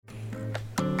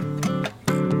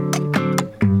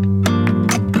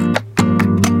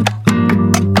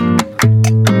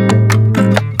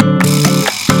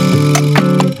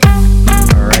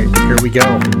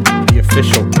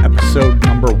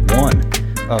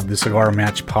of the Cigar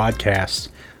Match podcast.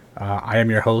 I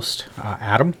am your host,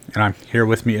 Adam, and I'm here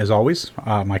with me, as always,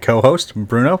 my co-host,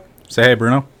 Bruno. Say hey,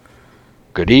 Bruno.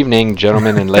 Good evening,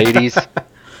 gentlemen and ladies.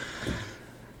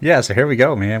 Yeah, so here we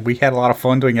go, man. We had a lot of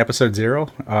fun doing episode 0.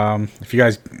 If you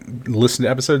guys listened to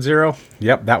episode 0,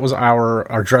 yep, that was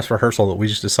our dress rehearsal that we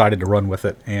just decided to run with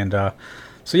it. And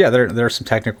so yeah, there are some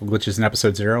technical glitches in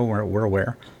episode 0, we're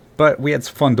aware. But we had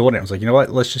some fun doing it. I was like, you know what,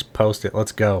 let's just post it.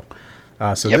 Let's go.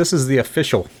 This is the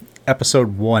official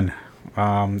episode 1.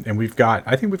 And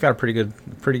I think we've got a pretty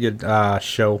good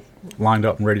show lined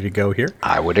up and ready to go here.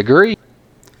 I would agree.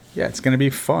 Yeah, it's going to be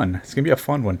fun. It's going to be a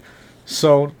fun one.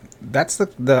 So that's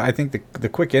the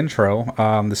quick intro.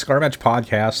 The Cigar Match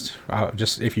podcast.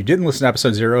 Just if you didn't listen to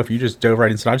episode 0, if you just dove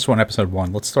right into, I just want episode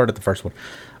 1. Let's start at the first one.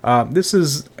 This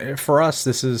is for us.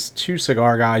 This is two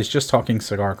cigar guys just talking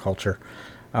cigar culture,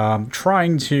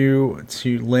 trying to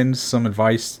lend some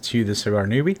advice to the cigar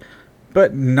newbie,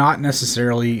 but not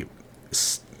necessarily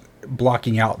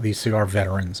blocking out the cigar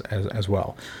veterans as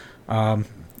well.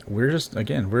 We're just,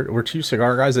 again, we're two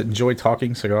cigar guys that enjoy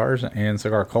talking cigars and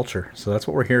cigar culture. So that's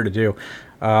what we're here to do.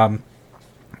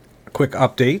 Quick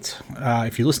update.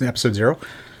 If you listen to episode 0,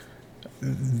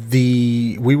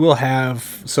 we will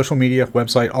have social media,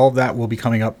 website, all of that will be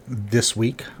coming up this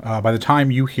week. By the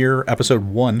time you hear episode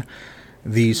 1,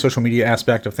 the social media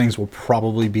aspect of things will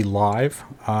probably be live.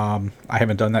 I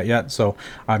haven't done that yet, so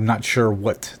I'm not sure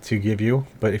what to give you.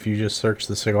 But if you just search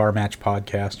the Cigar Match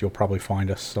podcast, you'll probably find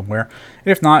us somewhere.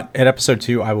 And if not, at episode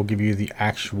 2, I will give you the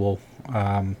actual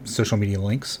social media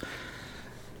links.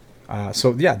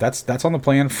 So yeah, that's on the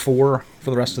plan for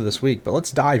the rest of this week. But let's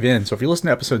dive in. So if you listen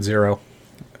to episode 0,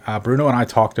 Bruno and I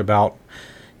talked about,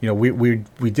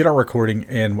 we did our recording,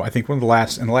 and I think in the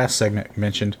last segment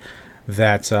mentioned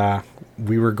that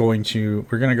we're going to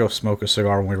go smoke a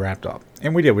cigar when we wrapped up.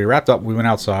 And we did. We wrapped up, we went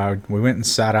outside, we went and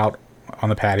sat out on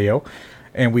the patio,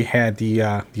 and we had the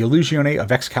Illusione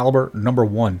of Excalibur number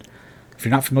 1. If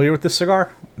you're not familiar with this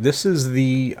cigar, this is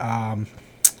the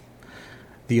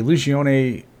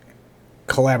Illusione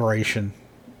collaboration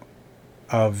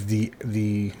of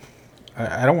the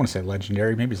I don't want to say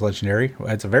legendary, maybe it's legendary.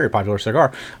 It's a very popular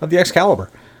cigar of the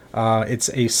Excalibur. It's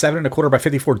a 7 1/4 by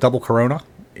 54 double Corona.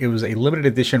 It was a limited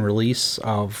edition release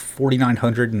of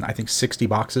 4,900 and I think 60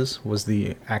 boxes was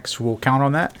the actual count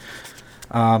on that.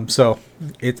 So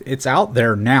it's out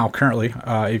there now currently.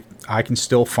 I can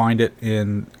still find it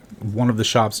in one of the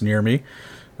shops near me.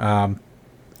 I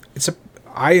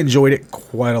enjoyed it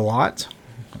quite a lot.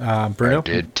 Bruno? I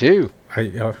did too.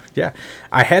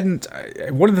 I hadn't.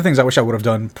 One of the things I wish I would have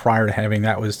done prior to having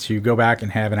that was to go back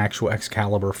and have an actual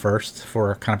Excalibur first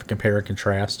for kind of a compare and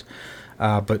contrast.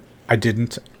 But I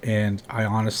didn't, and I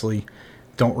honestly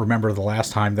don't remember the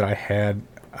last time that I had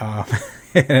an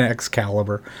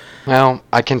Excalibur. Well,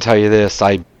 I can tell you this.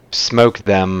 I smoked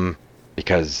them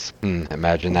because,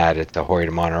 imagine that, it's a Hoyo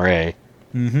de Monterey.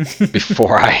 Mm-hmm.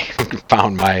 Before I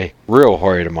found my real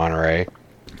Hoyo de Monterey.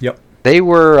 Yep. They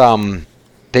were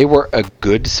a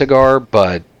good cigar,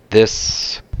 but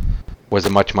this was a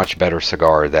much, much better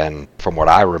cigar than, from what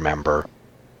I remember,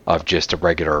 of just a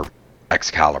regular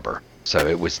Excalibur. So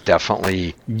it was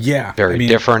definitely very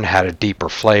different, had a deeper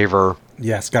flavor.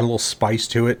 Yeah, it's got a little spice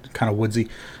to it, kind of woodsy.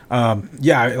 Like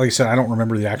I said, I don't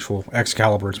remember the actual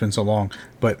Excalibur. It's been so long.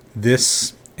 But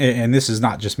this, and this is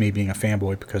not just me being a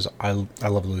fanboy because I love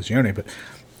Illusione, but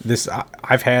this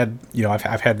I've had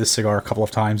this cigar a couple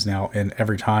of times now, and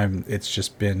every time it's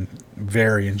just been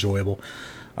very enjoyable.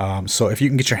 So if you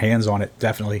can get your hands on it,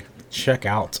 definitely check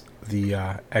out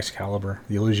the Excalibur,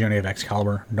 the Illusione of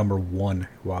Excalibur number 1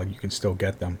 while you can still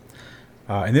get them.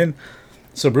 And then,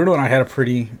 so Bruno and I had a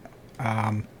pretty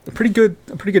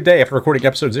good day after recording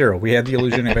episode 0. We had the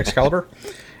Illusione of Excalibur,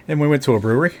 and we went to a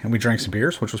brewery and we drank some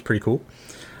beers, which was pretty cool.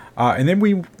 And then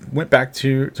we went back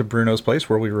to Bruno's place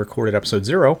where we recorded episode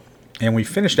 0, and we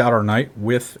finished out our night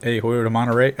with a Hoyo de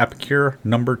Monterey Epicure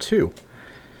number 2.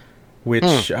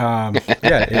 Which,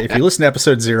 if you listen to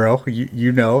episode 0,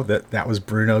 you know that was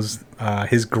Bruno's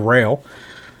his grail,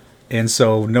 and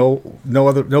so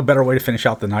no better way to finish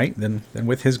out the night than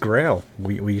with his grail.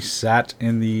 We sat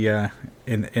in the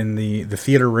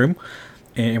theater room,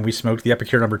 and we smoked the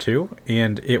Epicure number 2,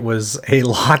 and it was a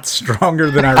lot stronger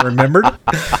than I remembered.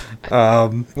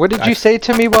 What did you say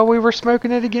to me while we were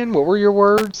smoking it again? What were your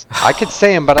words? I could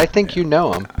say them, but I think you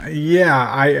know them.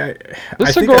 Yeah,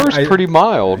 This cigar is pretty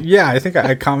mild. Yeah, I think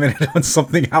I commented on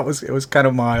something. It was kind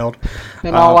of mild.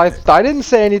 And I didn't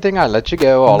say anything. I let you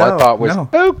go. All I thought was,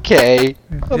 okay,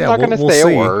 I'm not going to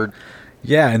say a word.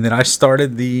 Yeah, and then I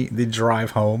started the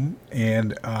drive home,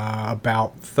 and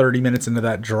about 30 minutes into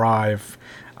that drive,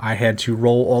 I had to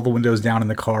roll all the windows down in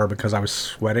the car because I was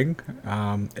sweating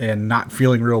and not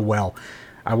feeling real well.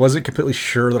 I wasn't completely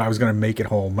sure that I was going to make it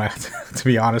home. To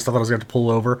be honest, I thought I was going to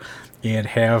pull over and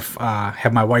have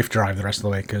my wife drive the rest of the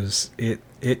way because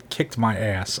it kicked my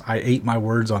ass. I ate my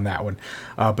words on that one.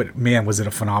 But man, was it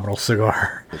a phenomenal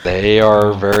cigar. They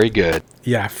are very good.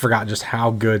 Yeah, I forgot just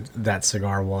how good that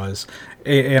cigar was.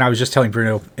 And I was just telling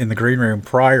Bruno in the green room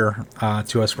prior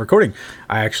to us recording,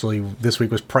 I actually this week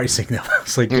was pricing them.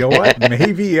 It's like, you know what?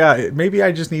 Maybe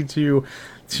I just need to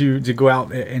go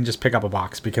out and just pick up a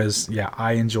box because, yeah,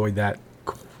 I enjoyed that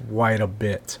quite a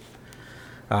bit.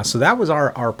 So that was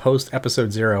our post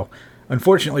episode 0.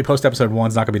 Unfortunately, post episode 1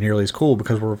 is not going to be nearly as cool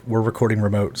because we're recording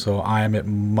remote. So I'm at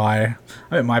my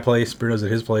place, Bruno's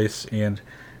at his place, and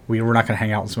we're not going to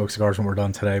hang out and smoke cigars when we're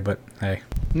done today. But hey,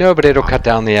 no, but it'll cut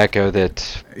down the echo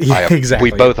that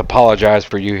exactly. We both apologize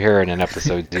for you hearing in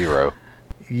episode 0.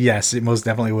 Yes, it most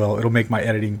definitely will. It'll make my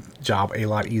editing job a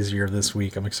lot easier this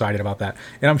week. I'm excited about that.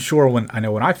 And I'm sure when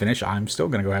I finish, I'm still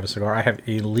going to go have a cigar. I have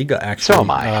a Liga, actually. So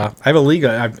am I. I have a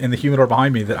Liga in the humidor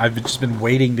behind me that I've just been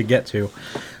waiting to get to.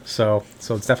 So it's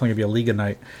definitely going to be a Liga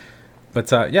night. But,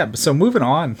 yeah, so moving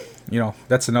on,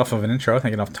 that's enough of an intro. I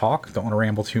think enough talk. Don't want to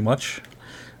ramble too much.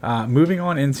 Moving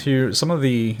on into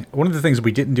one of the things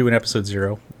we didn't do in episode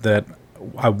 0 that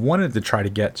I wanted to try to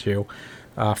get to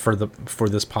for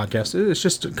this podcast is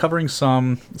just covering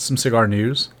some cigar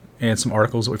news and some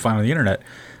articles that we find on the internet.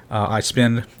 I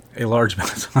spend a large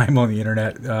amount of time on the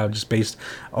internet just based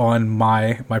on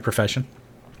my profession,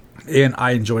 and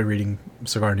I enjoy reading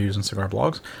cigar news and cigar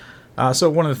blogs. So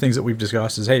one of the things that we've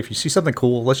discussed is, hey, if you see something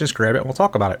cool, let's just grab it and we'll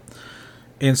talk about it.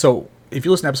 And so if you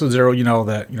listen to episode 0, you know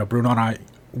that Bruno and I,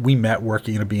 we met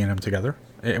working in a B&M together.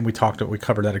 And we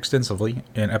covered that extensively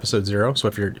in episode 0. So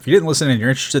if you didn't listen and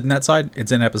you're interested in that side,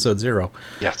 it's in episode 0.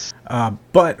 Yes.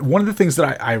 But one of the things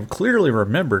that I clearly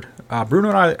remembered, Bruno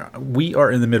and I, we are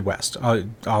in the Midwest.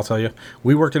 I'll tell you,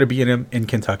 we worked at a B&M in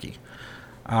Kentucky.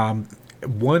 I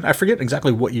forget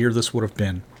exactly what year this would have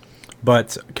been,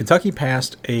 but Kentucky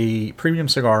passed a premium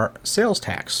cigar sales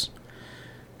tax.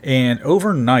 And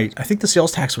overnight, I think the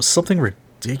sales tax was something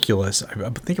ridiculous. I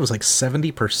think it was like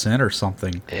 70% or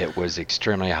something. It was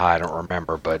extremely high. I don't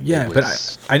remember, but yeah, it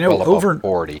was but I know well over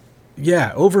 40.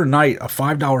 Yeah, overnight a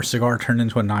 $5 cigar turned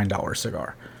into a $9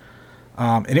 cigar,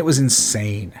 and it was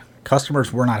insane.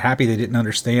 Customers were not happy. They didn't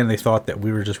understand. They thought that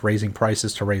we were just raising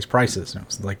prices to raise prices. And it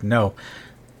was like, no,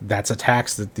 that's a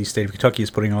tax that the state of Kentucky is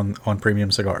putting on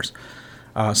premium cigars.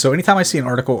 So anytime I see an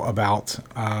article about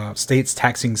states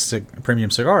taxing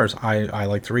premium cigars, I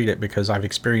like to read it because I've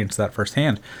experienced that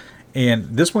firsthand.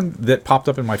 And this one that popped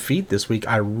up in my feed this week,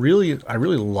 I really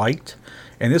liked.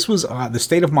 And this was the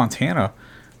state of Montana.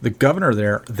 The governor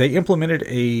there, they implemented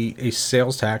a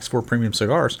sales tax for premium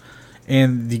cigars.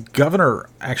 And the governor,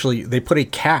 actually, they put a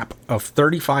cap of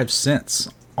 35 cents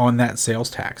on that sales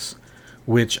tax,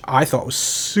 which I thought was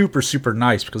super, super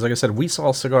nice because, like I said, we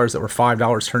saw cigars that were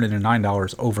 $5 turn into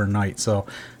 $9 overnight. So,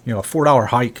 a $4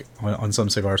 hike on some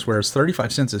cigars, whereas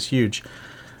 35 cents is huge.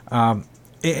 And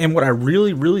what I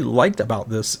really, really liked about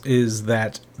this is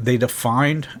that they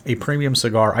defined a premium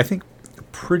cigar, I think,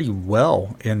 pretty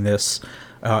well in this,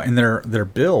 in their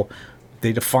bill.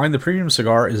 They defined the premium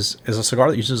cigar as a cigar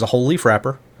that uses a whole leaf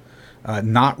wrapper,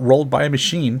 not rolled by a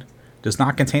machine, does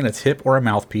not contain a tip or a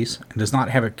mouthpiece, and does not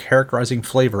have a characterizing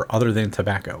flavor other than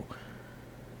tobacco.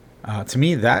 To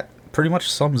me, that pretty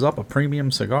much sums up a premium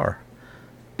cigar.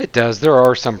 It does. There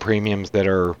are some premiums that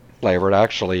are flavored.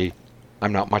 Actually,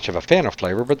 I'm not much of a fan of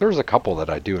flavor, but there's a couple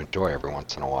that I do enjoy every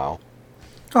once in a while.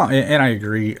 Oh, and I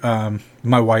agree.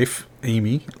 My wife,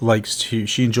 Amy,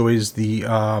 she enjoys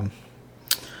the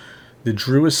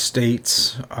Drew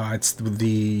Estates. It's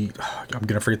I'm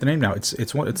gonna forget the name now. It's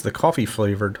the coffee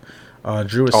flavored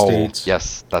Drew Estates. Oh,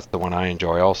 yes, that's the one I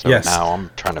enjoy also. Yes. Now I'm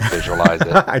trying to visualize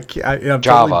it. I'm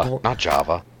Java, totally not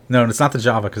Java. No, it's not the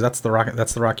Java because that's the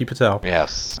Rocky Patel.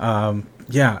 Yes.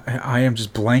 Yeah, I am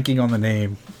just blanking on the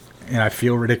name, and I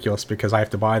feel ridiculous because I have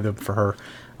to buy them for her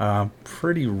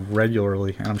pretty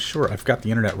regularly, and I'm sure I've got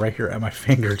the internet right here at my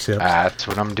fingertips. That's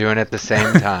what I'm doing at the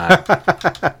same time.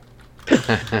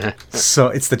 So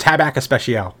it's the Tabak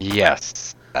Especial.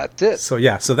 Yes, that's it. So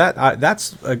yeah, so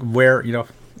that's where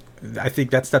I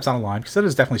think that steps on the line because that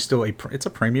is definitely still it's a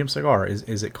premium cigar.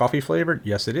 Is it coffee flavored?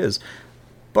 Yes, it is,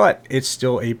 but it's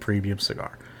still a premium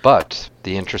cigar. But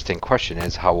the interesting question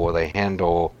is, how will they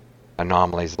handle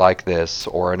anomalies like this,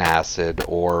 or an acid,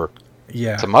 or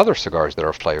some other cigars that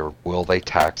are flavored? Will they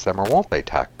tax them or won't they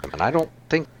tax them? And I don't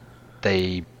think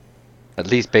they, at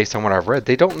least based on what I've read,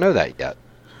 they don't know that yet.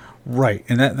 Right,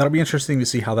 and that'll be interesting to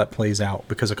see how that plays out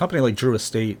because a company like Drew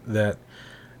Estate that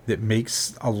that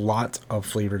makes a lot of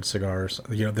flavored cigars.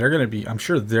 They're going to be. I'm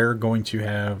sure they're going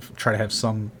to try to have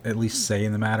some at least say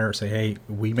in the matter. Say, hey,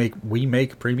 we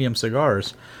make premium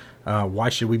cigars. Why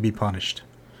should we be punished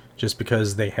just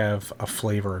because they have a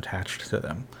flavor attached to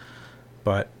them?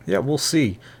 But yeah, we'll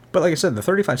see. But like I said, the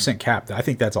 35-cent cap, I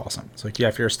think that's awesome. It's like, yeah,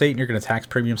 if you're a state and you're going to tax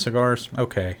premium cigars,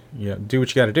 okay, do what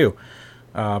you got to do.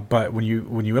 But when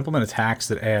you implement a tax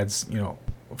that adds,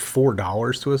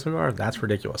 $4 to a cigar, that's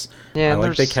ridiculous. Yeah, I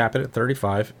like they cap it at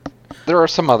 35. There are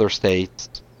some other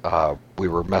states. We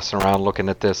were messing around looking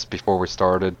at this before we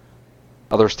started.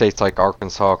 Other states like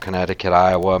Arkansas, Connecticut,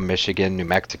 Iowa, Michigan, New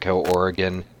Mexico,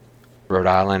 Oregon, Rhode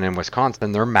Island, and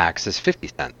Wisconsin, their max is 50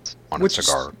 cents on a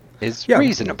cigar. Is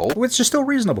reasonable. Which is still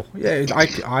reasonable. Yeah,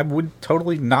 I would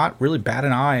totally not really bat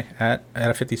an eye at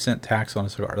a 50-cent tax on a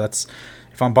cigar. That's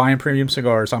if I'm buying premium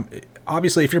cigars.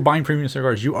 Obviously, if you're buying premium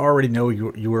cigars, you already know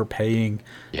you are paying.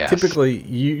 Yes. Typically,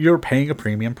 you're paying a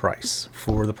premium price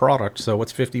for the product. So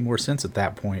what's 50 more cents at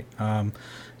that point?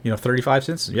 35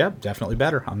 cents. Yeah, definitely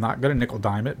better. I'm not gonna nickel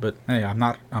dime it, but hey, I'm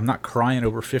not crying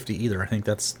over 50 either. I think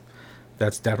that's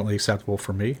definitely acceptable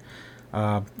for me.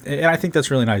 And I think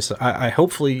that's really nice. I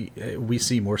hopefully we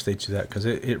see more states do that because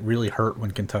it really hurt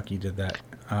when Kentucky did that.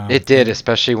 It did,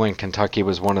 especially when Kentucky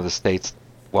was one of the states.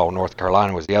 Well, North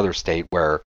Carolina was the other state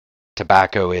where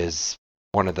tobacco is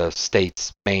one of the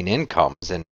state's main incomes,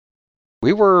 and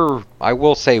I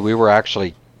will say, we were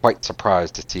actually quite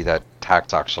surprised to see that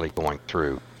tax actually going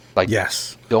through. Like,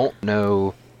 yes, don't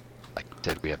know. Like you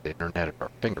said, we have the internet at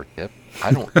our fingertip.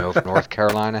 I don't know if North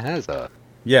Carolina has a.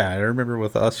 Yeah, I remember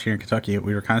with us here in Kentucky,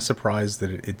 we were kind of surprised that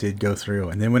it did go through.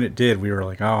 And then when it did, we were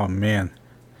like, oh, man,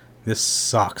 this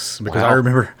sucks. Because I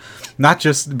remember, not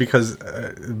just because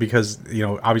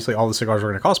obviously all the cigars were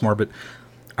going to cost more, but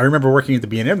I remember working at the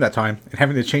B&M that time and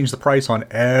having to change the price on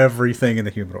everything in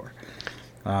the humidor.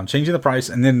 Changing the price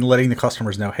and then letting the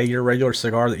customers know, hey, your regular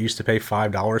cigar that you used to pay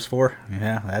 $5 for,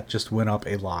 yeah, that just went up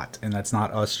a lot. And that's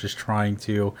not us just trying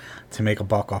to make a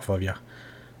buck off of you.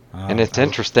 And it's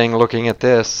interesting looking at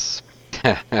this.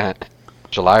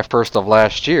 July 1st of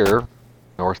last year,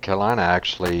 North Carolina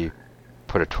actually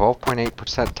put a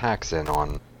 12.8% tax in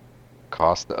on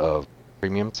cost of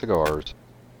premium cigars.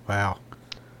 Wow.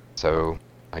 So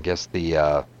I guess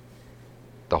the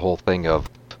whole thing of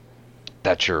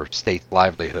that's your state's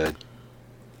livelihood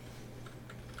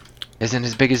isn't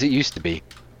as big as it used to be.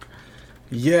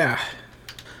 Yeah.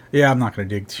 Yeah, I'm not going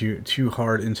to dig too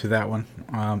hard into that one.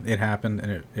 It happened,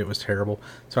 and it was terrible.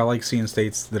 So I like seeing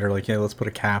states that are like, yeah, let's put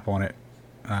a cap on it.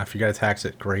 If you got to tax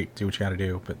it, great, do what you got to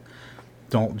do. But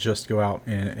don't just go out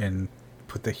and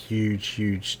put the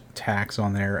huge tax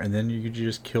on there, and then you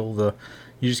just kill the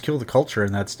culture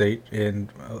in that state. And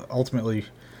ultimately,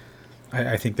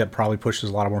 I think that probably pushes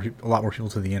a lot more people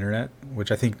to the internet.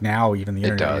 Which I think now even the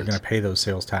internet, you're going to pay those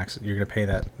sales taxes. You're going to pay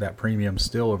that premium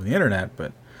still over the internet,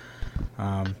 but.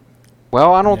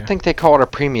 Well, I don't think they call it a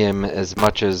premium as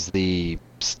much as the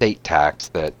state tax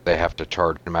that they have to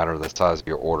charge no matter the size of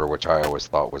your order, which I always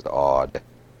thought was odd.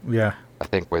 Yeah. I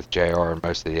think with JR and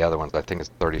most of the other ones, I think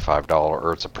it's $35,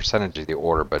 or it's a percentage of the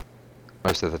order, but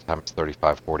most of the time it's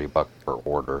 $35-$40 per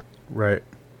order. Right.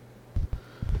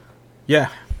 Yeah.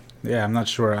 Yeah, I'm not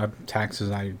sure.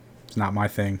 Taxes, it's not my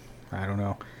thing. I don't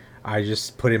know. I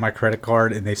just put in my credit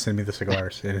card and they send me the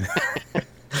cigars.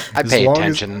 I pay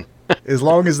attention. As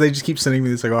long as they just keep sending me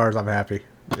the cigars, I'm happy.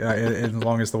 And as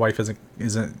long as the wife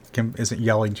isn't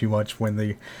yelling too much when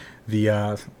the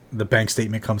bank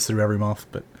statement comes through every month.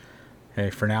 But hey,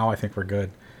 for now, I think we're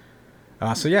good.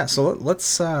 So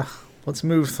let's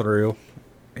move through.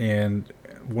 And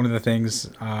one of the things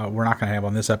we're not going to have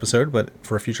on this episode, but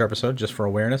for a future episode, just for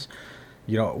awareness,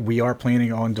 we are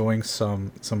planning on doing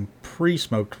some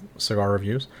pre-smoked cigar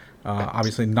reviews.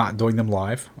 Obviously not doing them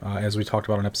live. As we talked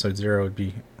about on episode 0, it'd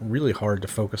be really hard to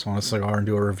focus on a cigar and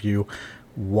do a review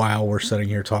while we're sitting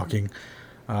here talking.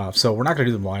 So we're not going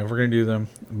to do them live. We're going to do them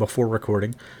before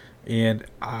recording. And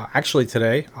actually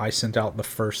today I sent out the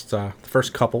first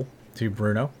couple to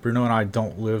Bruno. Bruno and I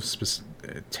don't live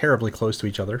terribly close to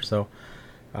each other. So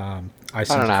I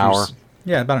sent about an hour.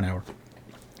 Yeah, about an hour.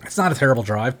 It's not a terrible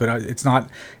drive, but it's not,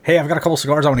 hey, I've got a couple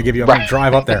cigars I want to give you. I'm going to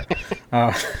drive up there.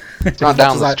 It's not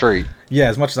down the street. Yeah,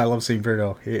 as much as I love seeing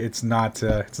Bruno, it's not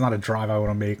a drive I want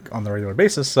to make on the regular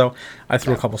basis. So I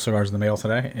threw a couple cigars in the mail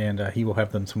today, and he will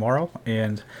have them tomorrow.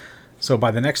 And so by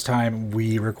the next time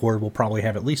we record, we'll probably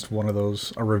have at least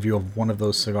a review of one of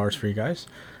those cigars for you guys,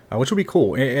 which will be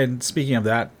cool. And speaking of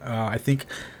that, I think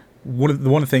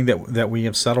one thing that we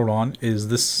have settled on is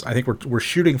this. I think we're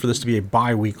shooting for this to be a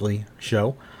bi-weekly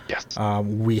show. Yes.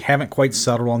 We haven't quite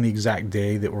settled on the exact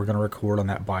day that we're going to record on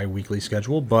that bi-weekly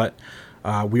schedule, but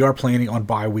We are planning on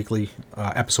bi-weekly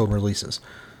episode releases.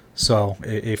 So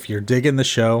if you're digging the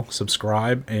show,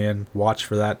 subscribe and watch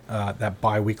for that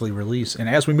bi-weekly release. And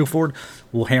as we move forward,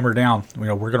 we'll hammer down.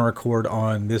 We're going to record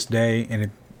on this day,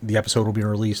 and the episode will be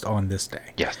released on this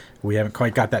day. Yes. We haven't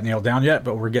quite got that nailed down yet,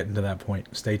 but we're getting to that point.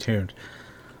 Stay tuned.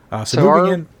 So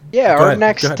moving in. Yeah, Go our ahead,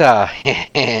 next. go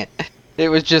ahead. It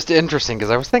was just interesting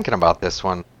because I was thinking about this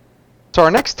one. So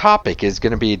our next topic is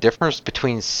going to be a difference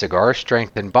between cigar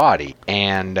strength and body,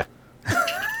 and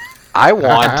I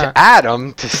want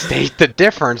Adam to state the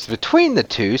difference between the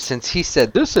two, since he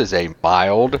said this is a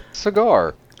mild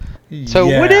cigar. So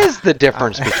what is the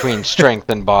difference between strength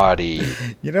and body?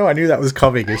 I knew that was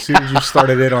coming. As soon as you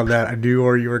started in on that, I knew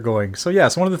where you were going. So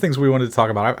yes, one of the things we wanted to talk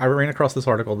about, I ran across this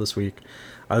article this week.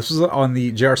 This was on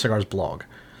the JR Cigars blog.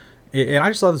 And I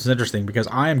just thought this was interesting because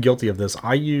I am guilty of this.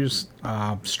 I use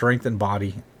strength and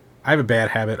body. I have a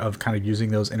bad habit of kind of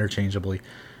using those interchangeably.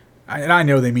 And I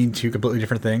know they mean two completely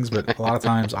different things, but a lot of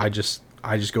times I just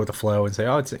go with the flow and say,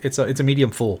 oh, it's a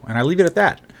medium full, and I leave it at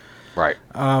that. Right.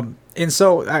 And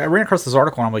so I ran across this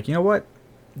article, and I'm like, you know what?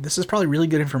 This is probably really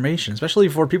good information, especially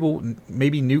for people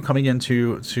maybe new coming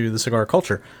into the cigar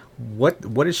culture.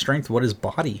 What is strength? What is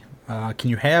body? Can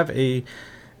you have a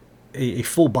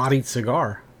full-bodied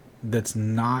cigar that's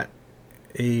not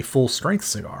a full-strength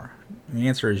cigar? And the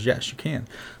answer is yes, you can.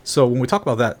 So when we talk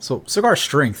about that, so cigar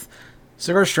strength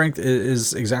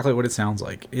is exactly what it sounds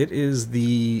like. It is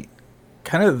the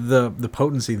kind of the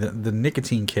potency, the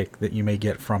nicotine kick that you may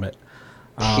get from it.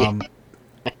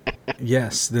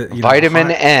 Yes, vitamin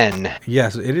N.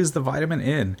 Yes, it is the vitamin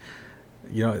N.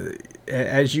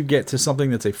 As you get to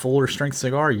something that's a fuller strength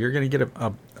cigar, you're going to get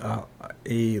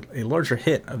a larger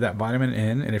hit of that vitamin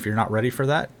N, and if you're not ready for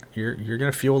that, you're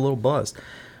going to feel a little buzzed.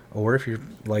 Or if you're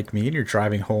like me and you're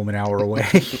driving home an hour away,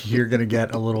 you're going to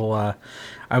get a little. I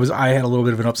had a little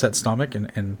bit of an upset stomach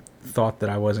and thought that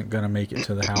I wasn't going to make it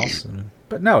to the house,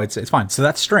 but no, it's fine. So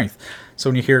that's strength. So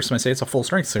when you hear somebody say it's a full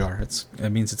strength cigar, it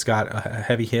means it's got a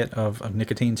heavy hit of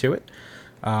nicotine to it.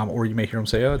 Or you may hear them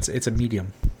say, oh, it's a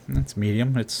medium. It's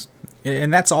medium.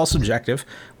 And that's all subjective.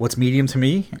 What's medium to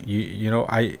me?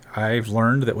 I've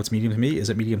learned that what's medium to me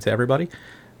isn't medium to everybody.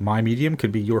 My medium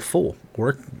could be your full,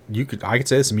 or I could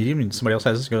say it's a medium, and somebody else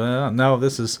has this. Go, no,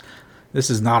 this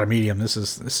is not a medium. This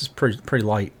is pretty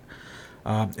light.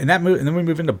 And then we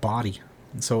move into body.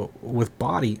 And so with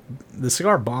body, the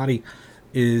cigar body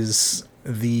is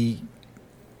the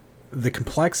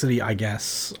complexity, I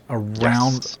guess,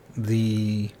 around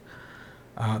the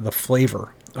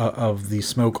flavor of the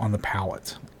smoke on the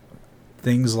palate.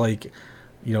 Things like,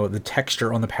 the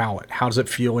texture on the palate. How does it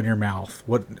feel in your mouth?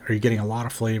 What are you getting? A lot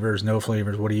of flavors, no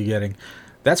flavors? What are you getting?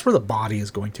 That's where the body is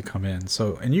going to come in.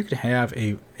 So, and you could have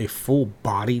a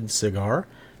full-bodied cigar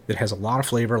that has a lot of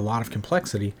flavor, a lot of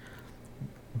complexity.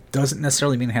 Doesn't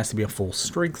necessarily mean it has to be a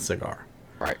full-strength cigar.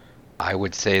 Right. I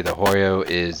would say the Hoyo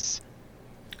is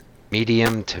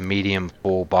medium to medium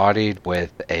full-bodied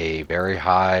with a very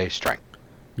high strength.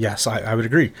 Yes, I would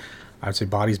agree. I would say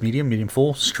body's medium, medium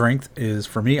full. Strength is,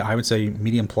 for me, I would say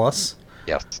medium plus.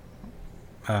 Yes.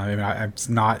 It's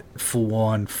not full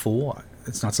on full.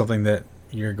 It's not something that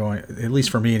you're going, at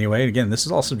least for me anyway. And again, this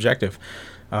is all subjective.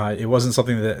 It wasn't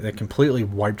something that completely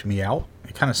wiped me out.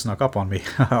 It kind of snuck up on me.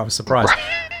 I was surprised.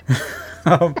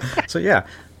 So yeah,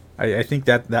 I think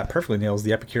that perfectly nails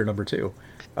the Epicure number 2.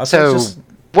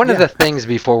 One of the things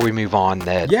before we move on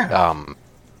that,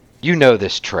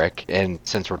 this trick, and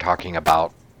since we're talking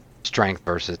about strength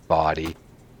versus body,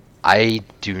 I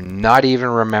do not even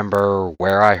remember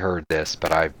where I heard this,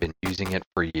 but I've been using it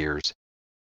for years.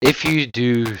 If you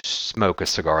do smoke a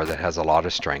cigar that has a lot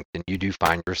of strength and you do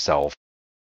find yourself,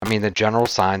 the general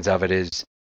signs of it is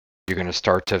you're going to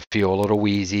start to feel a little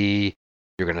wheezy,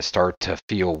 you're going to start to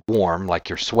feel warm, like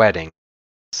you're sweating.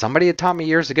 Somebody had taught me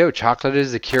years ago, chocolate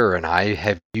is the cure, and I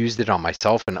have used it on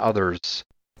myself and others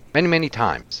many, many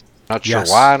times. Not sure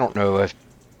why. I don't know if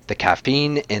the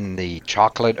caffeine in the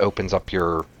chocolate opens up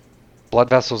your blood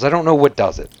vessels. I don't know what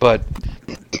does it, but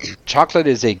chocolate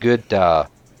is a good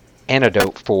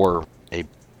antidote for a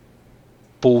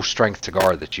full-strength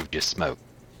cigar that you've just smoked.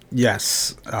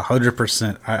 Yes,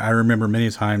 100%. I remember many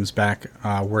times back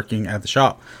working at the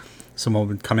shop, someone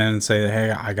would come in and say,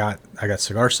 "Hey, I got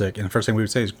cigar sick," and the first thing we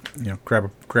would say is,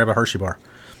 grab a Hershey bar.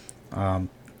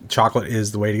 Chocolate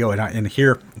is the way to go. And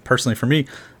here, personally for me,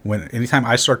 anytime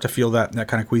I start to feel that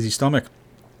kind of queasy stomach,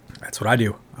 that's what I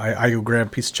do. I go grab a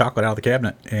piece of chocolate out of the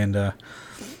cabinet and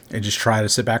just try to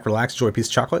sit back, relax, enjoy a piece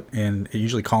of chocolate, and it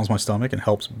usually calms my stomach and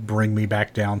helps bring me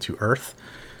back down to earth.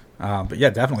 But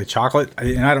yeah, definitely chocolate.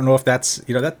 And I don't know if that's,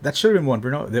 that should have been one,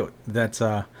 Bruno, that's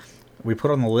we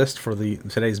put on the list for the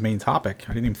today's main topic.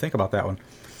 I didn't even think about that one,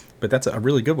 but that's a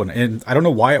really good one. And I don't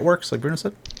know why it works, like Bruno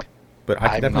said, but I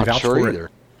can I'm definitely not vouch sure for either.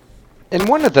 it. And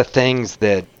one of the things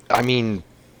that, I mean,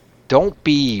 don't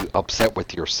be upset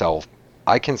with yourself.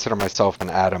 I consider myself and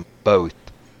Adam both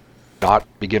not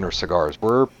beginner cigars.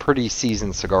 We're pretty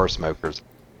seasoned cigar smokers.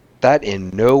 That in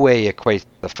no way equates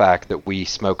to the fact that we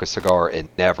smoke a cigar and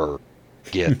never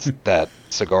get that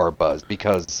cigar buzz,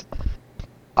 because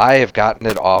I have gotten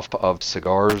it off of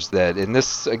cigars that, and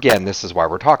this, again, this is why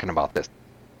we're talking about this.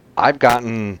 I've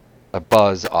gotten a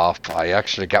buzz off, I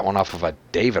actually got one off of a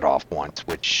Davidoff once,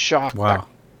 which shocked the Wow.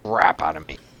 crap out of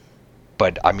me.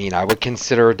 But, I mean, I would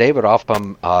consider a Davidoff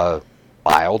a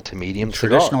mild to medium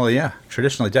cigar. Traditionally, yeah.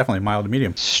 Traditionally, definitely mild to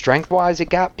medium. Strength-wise, it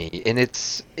got me, and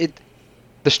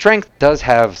the strength does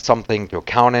have something to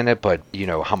account in it, but, you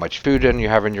know, how much food you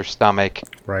have in your stomach,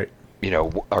 Right. you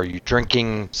know, are you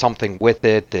drinking something with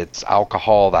it? It's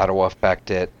alcohol, that'll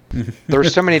affect it.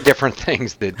 There's so many different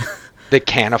things that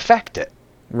can affect it.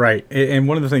 Right. And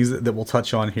one of the things that we'll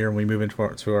touch on here when we move into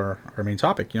our main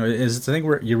topic, is the thing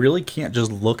where you really can't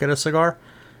just look at a cigar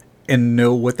and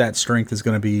know what that strength is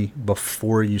going to be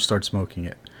before you start smoking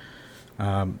it.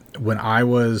 When I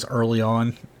was early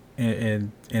on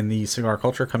in the cigar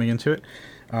culture coming into it,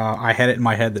 I had it in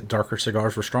my head that darker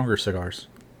cigars were stronger cigars,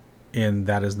 and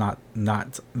that is not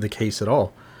the case at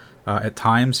all. At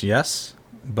times, yes,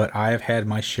 but I have had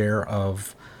my share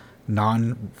of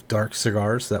non-dark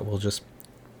cigars that will just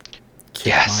kick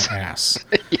Yes. my ass.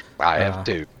 I have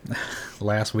too.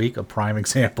 Last week, a prime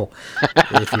example.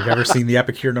 If you've ever seen the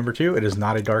Epicure number 2, it is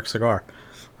not a dark cigar.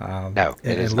 No,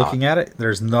 it And is looking not. at it,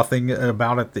 there's nothing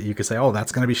about it that you could say, "Oh,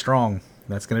 that's going to be strong.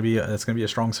 That's going to be a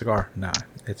strong cigar." Nah,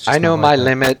 it's I just know not like my that.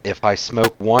 limit. If I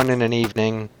smoke one in an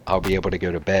evening, I'll be able to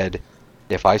go to bed.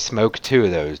 If I smoke two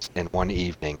of those in one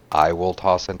evening, I will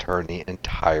toss and turn the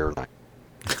entire night.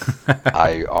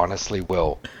 I honestly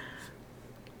will.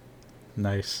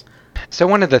 Nice. So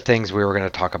one of the things we were going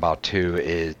to talk about too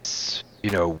is, you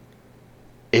know,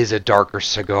 is a darker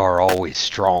cigar always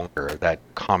stronger? That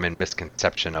common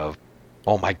misconception of,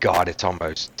 oh my God, it's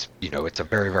almost, you know, it's a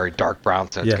very, very dark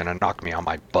brown, so it's Yeah. going to knock me on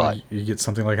my butt. You get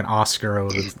something like an Oscar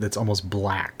that's almost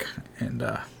black, and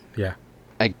yeah,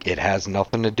 It has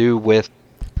nothing to do with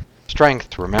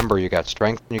strength. Remember, you got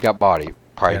strength and you got body.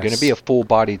 Probably going to be a yes,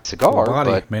 full-bodied full cigar,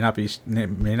 body but may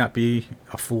not be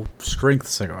a full strength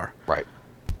cigar. right.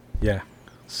 Yeah.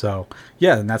 So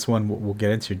yeah, and that's one we'll get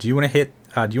into. Do you want to hit?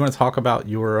 Do you want to talk about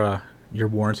your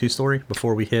warranty story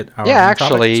before we hit our Yeah, main topic, so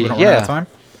actually, we don't run out of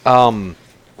yeah. time?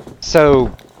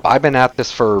 So I've been at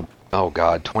this for, oh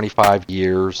God, 25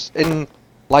 years. And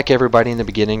like everybody in the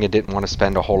beginning, I didn't want to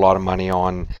spend a whole lot of money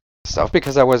on stuff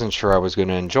because I wasn't sure I was going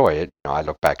to enjoy it. You know, I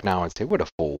look back now and say, what a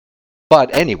fool.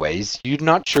 But anyways, you're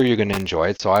not sure you're going to enjoy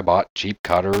it. So I bought cheap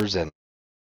cutters, and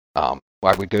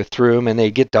I would go through them and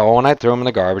they'd get dull and I'd throw them in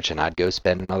the garbage and I'd go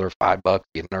spend another $5,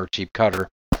 get another cheap cutter.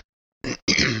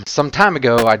 Some time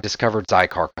ago, I discovered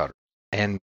Cigar cutters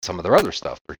and some of their other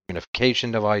stuff, their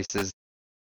humidification devices.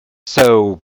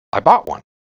 So I bought one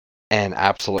and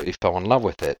absolutely fell in love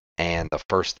with it. And the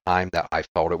first time that I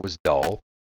felt it was dull,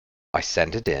 I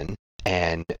sent it in,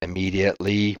 and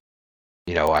immediately,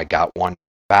 you know, I got one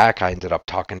back. I ended up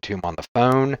talking to him on the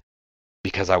phone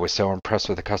because I was so impressed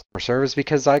with the customer service,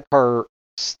 because Zycar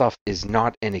stuff is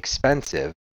not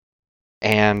inexpensive.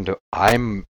 And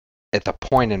I'm at the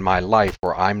point in my life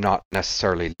where I'm not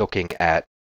necessarily looking at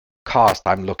cost.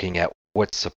 I'm looking at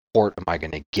what support am I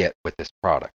going to get with this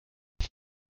product.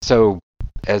 So,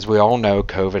 as we all know,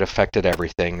 COVID affected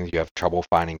everything. You have trouble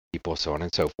finding people, so on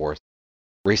and so forth.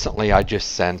 Recently, I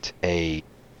just sent a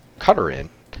cutter in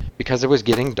because it was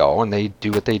getting dull, and they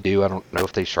do what they do. I don't know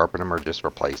if they sharpen them or just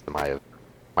replace them. I have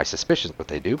my suspicions what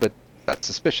they do, but that's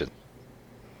suspicion.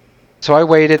 So I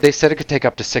waited. They said it could take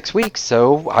up to 6 weeks,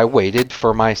 so I waited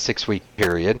for my 6 week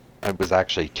period. I was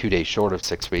actually 2 days short of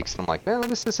 6 weeks, and I'm like, well,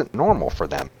 this isn't normal for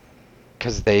them,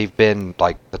 because they've been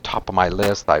like the top of my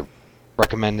list. I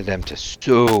recommended them to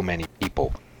so many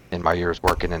people in my years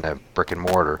working in a brick and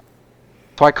mortar.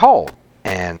 So I called,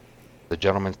 and the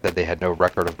gentleman said they had no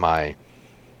record of my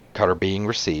cutter being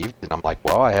received. And I'm like,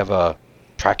 well, I have a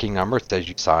tracking number. It says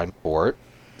you signed for it.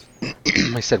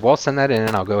 I said, well, send that in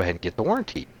and I'll go ahead and get the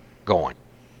warranty going.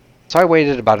 So I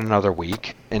waited about another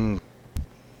week, and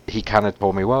he kind of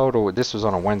told me, well, this was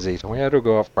on a Wednesday, so we had to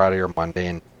go up Friday or Monday.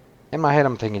 And in my head,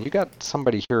 I'm thinking, you got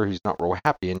somebody here who's not real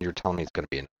happy, and you're telling me it's going to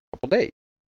be in a couple days.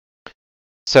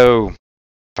 So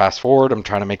fast forward, I'm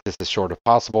trying to make this as short as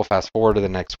possible. Fast forward to the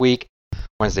next week.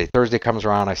 Wednesday, Thursday comes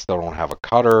around. I still don't have a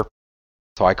cutter.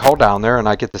 So I call down there and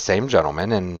I get the same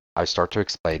gentleman and I start to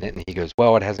explain it. And he goes,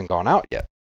 well, it hasn't gone out yet.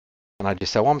 And I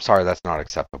just said, well, I'm sorry, that's not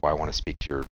acceptable. I want to speak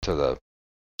to the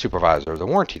supervisor of the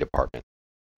warranty department.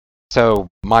 So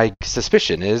my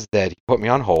suspicion is that he put me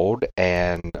on hold,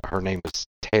 and her name was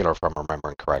Taylor, if I'm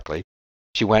remembering correctly.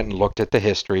 She went and looked at the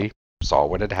history, saw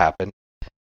what had happened,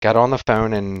 got on the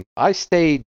phone, and I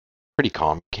stayed pretty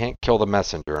calm. Can't kill the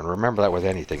messenger, and remember that with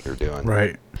anything you're doing.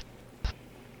 Right.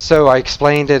 So I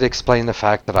explained the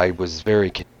fact that I was very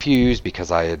confused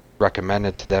because I had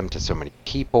recommended to them to so many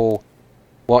people.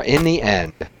 Well, in the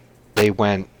end, they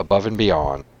went above and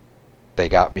beyond. They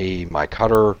got me my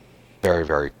cutter very,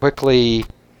 very quickly.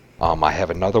 I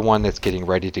have another one that's getting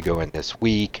ready to go in this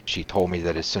week. She told me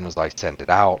that as soon as I send it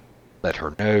out, let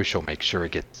her know. She'll make sure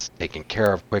it gets taken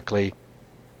care of quickly.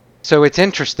 So it's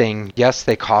interesting. Yes,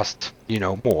 they cost,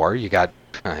 more. You got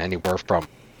anywhere from,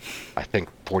 I think,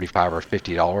 $45 or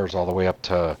 $50 all the way up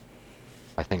to,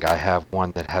 I think I have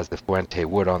one that has the Fuente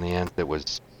wood on the end that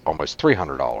was almost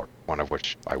 $300, one of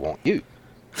which I won't use.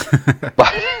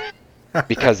 But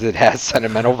because it has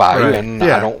sentimental value, right, and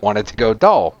yeah, I don't want it to go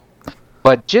dull.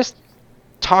 But just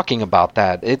talking about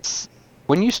that, it's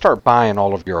when you start buying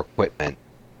all of your equipment,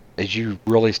 as you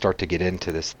really start to get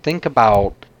into this, think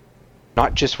about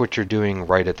not just what you're doing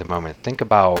right at the moment. Think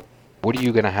about what are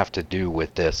you going to have to do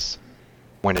with this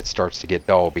when it starts to get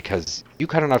dull, because you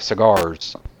cut enough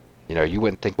cigars, you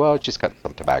wouldn't think, well, it's just cut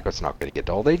some tobacco, it's not going to get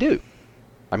dull. They do.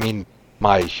 I mean,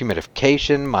 my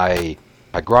humidification, my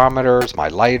hygrometers, my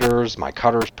lighters, my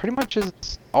cutters, pretty much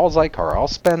is all Cigar. I'll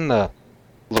spend a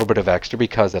little bit of extra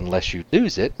because unless you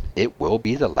lose it, it will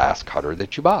be the last cutter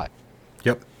that you buy.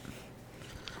 Yep.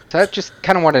 So I just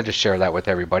kind of wanted to share that with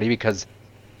everybody because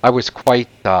I was quite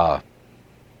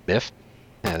miffed,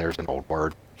 there's an old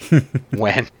word,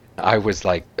 when I was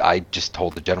like, I just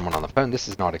told the gentleman on the phone, this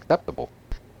is not acceptable.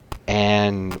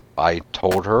 And I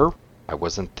told her, I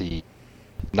wasn't the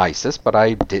nicest, but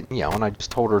I didn't yell, and I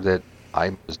just told her that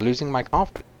I was losing my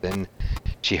confidence. And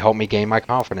she helped me gain my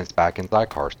confidence back in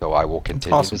Cigar, so I will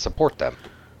continue to support them.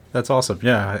 That's awesome.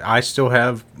 Yeah, I still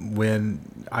have,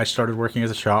 when I started working as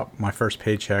a shop, my first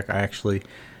paycheck, I actually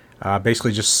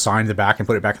basically just signed the back and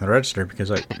put it back in the register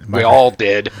because we all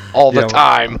did, all the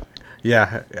time.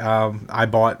 Yeah, I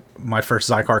bought my first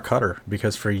Cigar cutter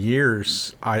because for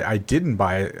years I didn't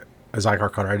buy a Cigar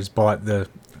cutter. I just bought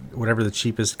whatever the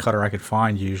cheapest cutter I could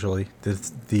find, usually.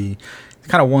 The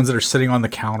kind of ones that are sitting on the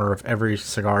counter of every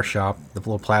cigar shop, the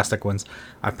little plastic ones.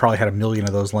 I've probably had 1 million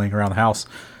of those laying around the house.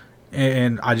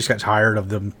 And I just got tired of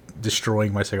them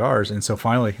destroying my cigars. And so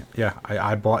finally, yeah,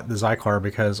 I bought the Cigar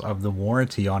because of the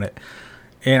warranty on it.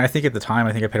 And I think at the time,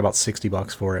 I paid about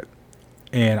 $60 for it.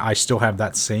 And I still have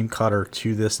that same cutter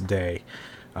to this day.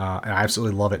 And I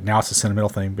absolutely love it. Now it's a sentimental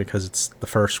thing because it's the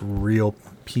first real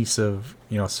piece of,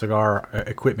 cigar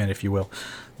equipment, if you will,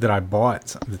 that I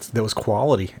bought that was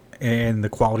quality. And the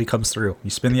quality comes through.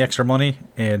 You spend the extra money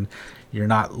and you're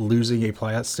not losing a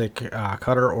plastic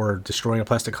cutter or destroying a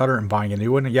plastic cutter and buying a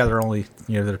new one. Yeah, they're only,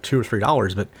 they're $2 or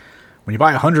 $3, but when you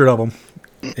buy 100 of them,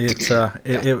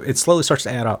 it slowly starts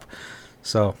to add up.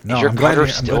 So no, is your cutter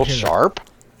still sharp?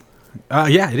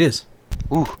 Yeah, it is.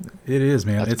 Ooh, it is,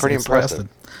 man. That's pretty impressive.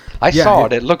 I saw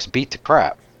it. It looks beat to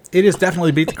crap. It is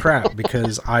definitely beat to crap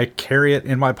because I carry it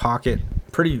in my pocket.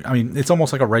 It's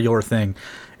almost like a regular thing.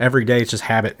 Every day, it's just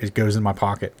habit. It goes in my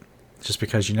pocket. Just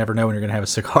because you never know when you're going to have a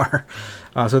cigar.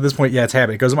 So at this point, yeah, it's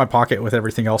habit. It goes in my pocket with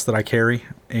everything else that I carry.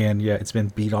 And yeah, it's been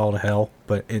beat all to hell,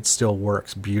 but it still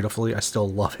works beautifully. I still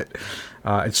love it.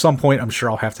 At some point, I'm sure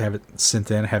I'll have to have it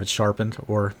sent in, have it sharpened,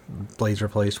 or blades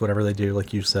replaced, whatever they do,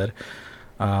 like you said.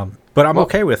 But I'm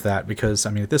okay with that because,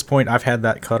 at this point, I've had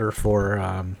that cutter for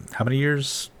how many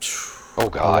years? Oh,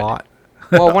 God. A lot.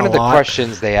 Well, one of the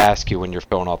questions they ask you when you're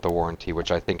filling out the warranty,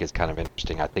 which I think is kind of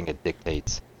interesting, I think it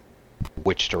dictates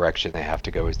which direction they have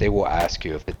to go, is they will ask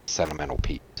you if it's a sentimental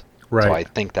piece. Right. So I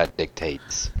think that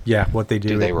dictates. Yeah, what they do.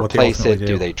 Do they replace it?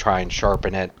 Do they try and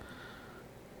sharpen it?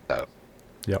 So.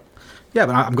 Yep. Yeah,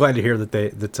 but I'm glad to hear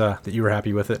that you were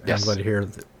happy with it. Yes. I'm glad to hear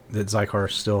that Cigar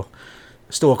is still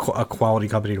a quality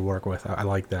company to work with. I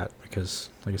like that because,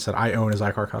 like I said, I own a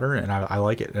Cigar cutter and I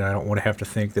like it, and I don't want to have to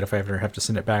think that if I ever have to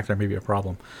send it back, there may be a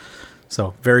problem.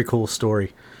 So, very cool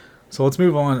story. So let's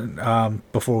move on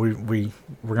before we're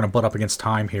going to butt up against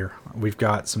time here. We've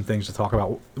got some things to talk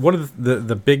about. One of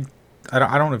the big, I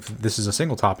don't know if this is a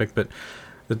single topic, but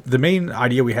the main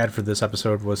idea we had for this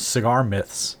episode was cigar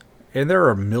myths, and there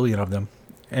are 1 million of them.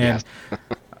 And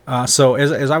yes. So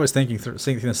as I was thinking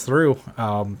this through,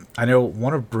 I know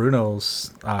one of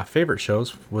Bruno's favorite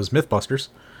shows was Mythbusters.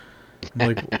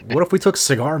 I'm like, what if we took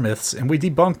cigar myths and we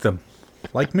debunked them,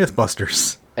 like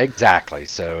Mythbusters? Exactly.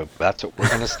 So that's what we're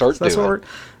going to start doing.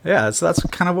 So that's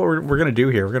kind of what we're going to do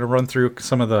here. We're going to run through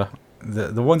some of the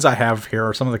the ones I have here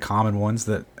are some of the common ones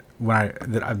that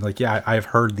I'm like, yeah, I've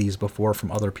heard these before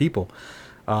from other people.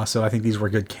 So I think these were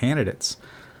good candidates.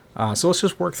 So let's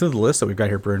just work through the list that we've got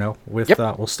here, Bruno.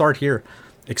 We'll start here.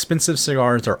 Expensive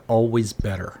cigars are always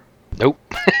better. Nope.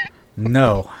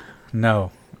 No.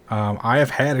 I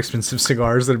have had expensive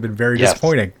cigars that have been very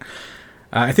disappointing.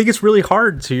 I think it's really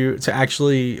hard to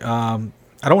actually, I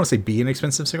don't want to say be an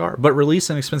expensive cigar, but release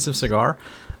an expensive cigar.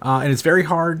 And it's very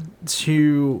hard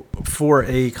for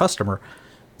a customer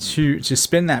to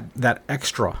spend that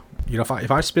extra. You know,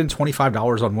 if I spend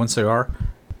 $25 on one cigar,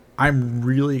 I'm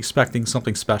really expecting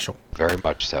something special. Very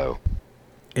much so.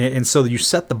 And so you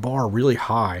set the bar really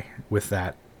high with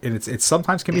that. And it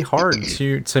sometimes can be hard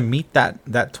to meet that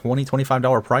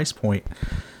 $20-$25 price point.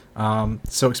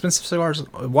 So expensive cigars,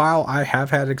 while I have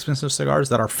had expensive cigars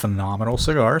that are phenomenal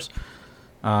cigars,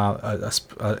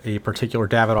 a particular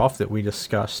Davidoff that we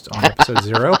discussed on episode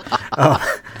 0.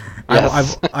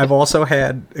 Yes. I've also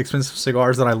had expensive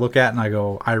cigars that I look at and I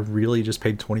go, I really just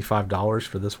paid $25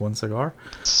 for this one cigar.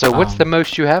 So what's the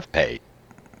most you have paid?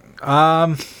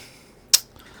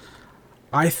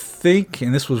 I think,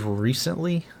 and this was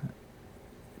recently,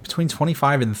 between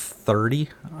 25 and 30,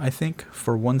 I think,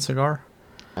 for one cigar.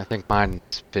 I think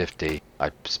mine's 50.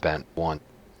 I spent one.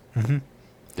 Mm-hmm.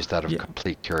 Just out of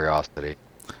complete curiosity.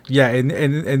 Yeah,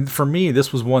 and for me,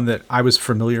 this was one that I was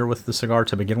familiar with the cigar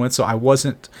to begin with, so I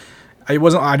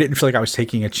didn't feel like I was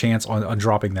taking a chance on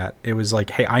dropping that. It was like,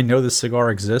 hey, I know this cigar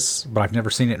exists, but I've never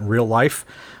seen it in real life.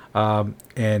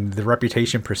 And the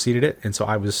reputation preceded it, and so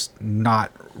I was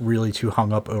not really too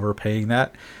hung up over paying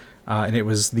that. And it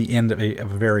was the end of a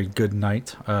very good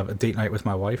night, a date night with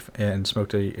my wife, and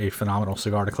smoked a phenomenal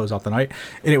cigar to close out the night.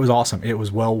 And it was awesome. It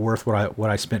was well worth what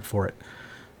I spent for it.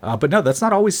 But no, that's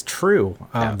not always true,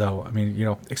 though. I mean, you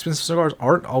know, expensive cigars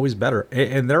aren't always better,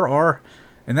 and there are,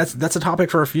 and that's a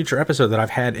topic for a future episode that I've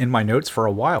had in my notes for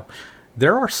a while.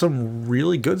 There are some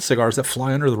really good cigars that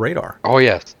fly under the radar. Oh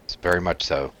yes, very much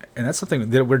so. And that's something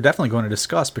that we're definitely going to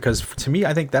discuss, because to me,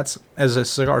 I think that's, as a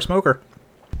cigar smoker,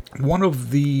 one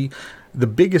of the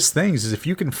biggest things is if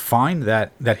you can find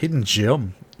that hidden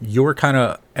gem, your kind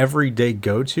of everyday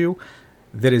go-to,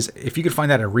 that is, if you can find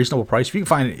that at a reasonable price, if you can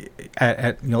find it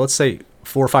at let's say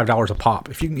 $4 or $5 a pop,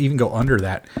 if you can even go under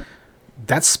that,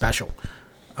 that's special.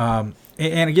 And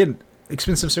again,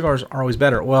 expensive cigars are always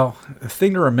better. Well, the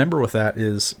thing to remember with that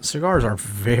is cigars are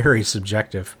very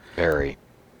subjective. Very.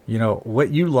 You know,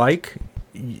 what you like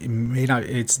may not,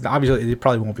 it's obviously, it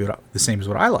probably won't be the same as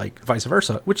what I like, vice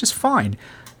versa, which is fine.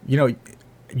 You know,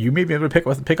 you may be able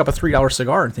to pick up a $3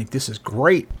 cigar and think this is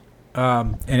great.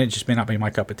 And it just may not be my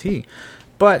cup of tea.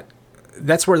 But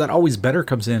that's where that always better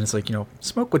comes in. It's like, you know,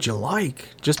 smoke what you like.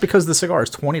 Just because the cigar is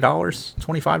 $20,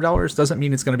 $25 doesn't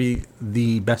mean it's going to be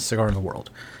the best cigar in the world.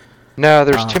 No,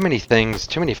 there's too many things,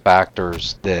 too many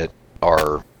factors that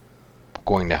are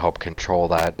going to help control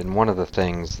that. And one of the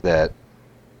things that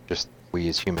just we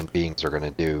as human beings are going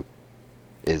to do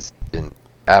is, and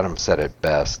Adam said it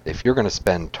best, if you're going to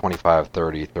spend $25,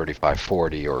 $30, $35,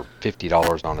 $40, or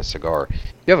 $50 on a cigar,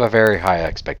 you have a very high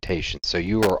expectation. So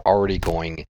you are already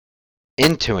going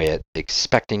into it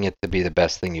expecting it to be the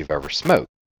best thing you've ever smoked.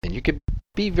 And you could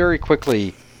be very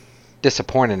quickly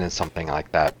disappointed in something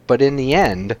like that. But in the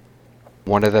end,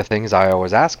 one of the things I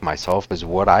always ask myself is,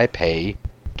 would I pay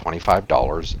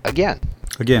 $25 again?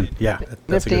 Again, yeah.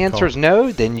 And if the answer is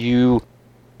no, then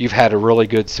you've had a really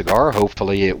good cigar.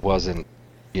 Hopefully it wasn't,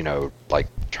 you know, like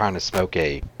trying to smoke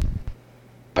a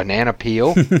banana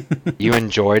peel. You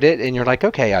enjoyed it, and you're like,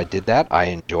 okay, I did that. I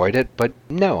enjoyed it, but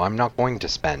no, I'm not going to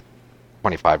spend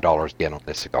 $25 again on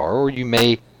this cigar. Or you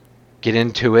may get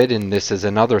into it, and this is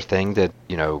another thing that,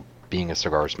 you know, being a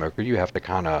cigar smoker, you have to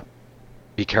kind of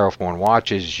be careful and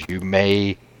watch, is you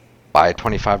may buy a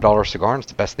 $25 cigar and it's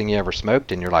the best thing you ever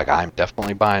smoked, and you're like, I'm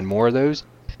definitely buying more of those.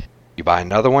 You buy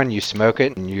another one, you smoke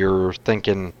it, and you're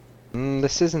thinking,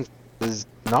 this is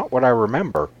not what I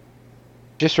remember.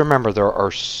 Just remember, there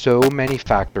are so many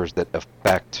factors that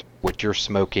affect what you're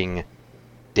smoking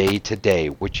day to day,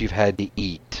 what you've had to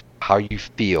eat, how you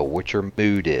feel, what your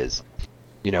mood is.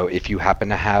 You know, if you happen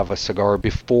to have a cigar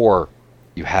before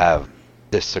you have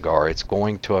this cigar, it's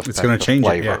going to affect the change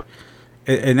flavor. It, yeah.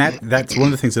 And that's one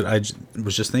of the things that I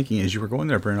was just thinking as you were going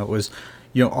there, Bruno, was,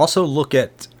 you know, also look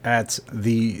at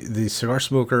the cigar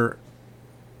smoker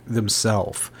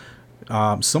themselves.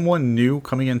 Someone new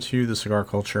coming into the cigar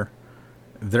culture,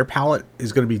 their palate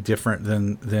is going to be different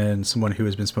than someone who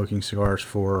has been smoking cigars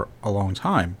for a long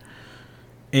time.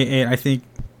 And I think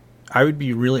I would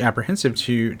be really apprehensive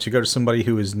to go to somebody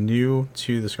who is new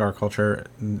to the cigar culture,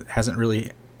 hasn't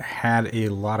really had a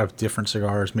lot of different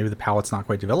cigars, maybe the palate's not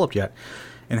quite developed yet,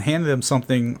 and hand them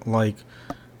something like,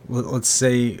 let's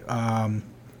say,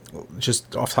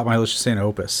 just off the top of my head, let's just say an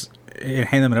Opus, and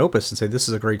hand them an Opus and say, this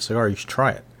is a great cigar, you should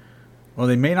try it. Well,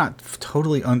 they may not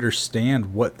totally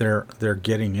understand what they're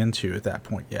getting into at that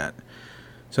point yet.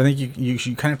 So I think you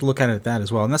kind of have to look at it at that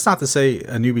as well. And that's not to say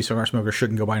a newbie cigar smoker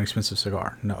shouldn't go buy an expensive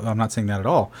cigar. No, I'm not saying that at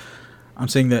all. I'm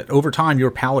saying that over time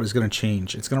your palate is going to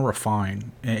change. It's going to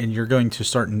refine, and you're going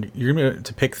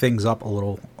to pick things up a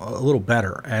little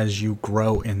better as you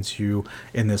grow in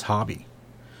this hobby.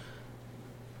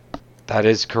 That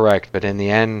is correct, but in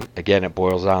the end, again, it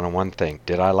boils down to one thing: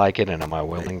 did I like it, and am I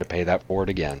willing to pay that for it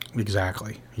again?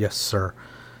 Exactly. Yes, sir.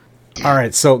 All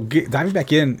right. So diving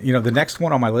back in, the next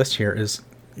one on my list here is,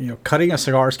 cutting a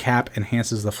cigar's cap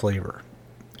enhances the flavor.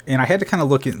 And I had to kind of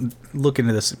look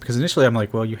into this because initially I'm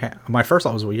like, well, my first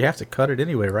thought was, well, you have to cut it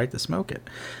anyway, right, to smoke it.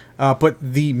 But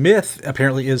the myth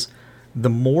apparently is the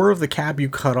more of the cap you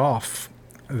cut off,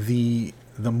 the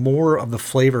more of the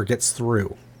flavor gets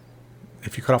through.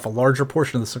 If you cut off a larger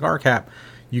portion of the cigar cap,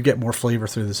 you get more flavor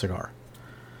through the cigar.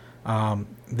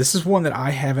 This is one that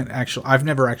I've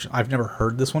never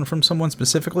heard this one from someone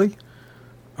specifically.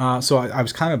 So I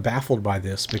was kind of baffled by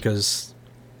this because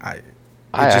I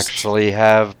actually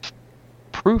have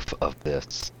proof of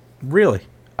this. Really?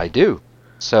 I do.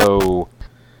 So,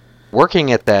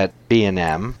 working at that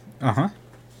B&M,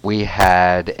 we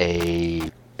had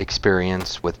a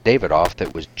experience with Davidoff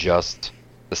that was just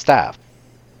the staff.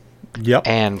 Yep.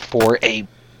 And for a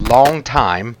long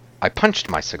time, I punched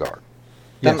my cigar.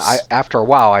 Then Yes. after a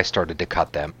while, I started to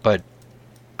cut them, but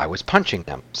I was punching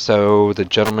them. So the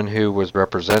gentleman who was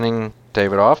representing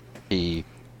Davidoff, he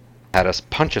had us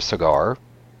punch a cigar.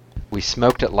 We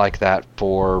smoked it like that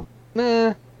for,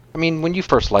 when you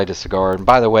first light a cigar, and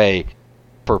by the way,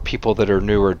 for people that are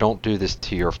newer, don't do this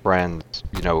to your friends.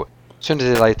 As soon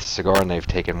as they light the cigar and they've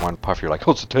taken one puff, you're like,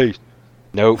 how's the taste?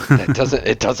 Nope,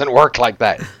 it doesn't work like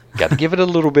that. Got to give it a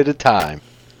little bit of time.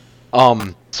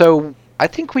 So I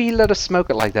think we let us smoke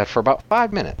it like that for about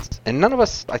 5 minutes, and none of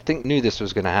us, I think, knew this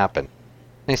was going to happen.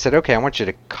 And he said, okay, I want you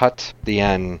to cut the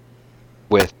end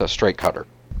with a straight cutter.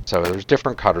 So there's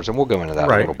different cutters, and we'll go into that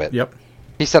a little bit. Yep.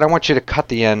 He said, I want you to cut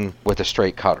the end with a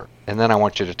straight cutter, and then I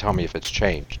want you to tell me if it's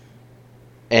changed.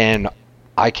 And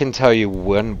I can tell you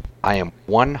when I am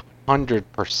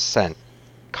 100%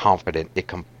 confident it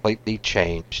completely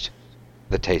changed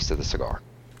the taste of the cigar.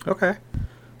 Okay.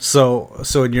 So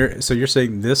you're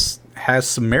saying this has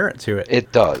some merit to it.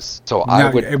 It does. So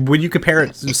now, when you compare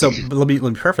it, so let me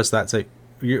preface that. Say,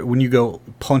 when you go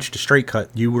punch to straight cut,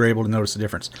 you were able to notice a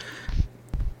difference.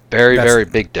 Very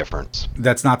big difference.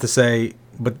 That's not to say,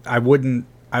 but I wouldn't.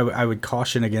 I would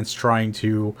caution against trying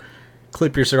to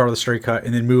clip your cigar with a straight cut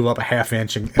and then move up a half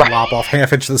inch and lop off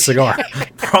half inch of the cigar.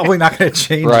 Probably not going to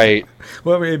change it.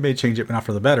 Well, it may change it, but not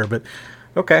for the better. But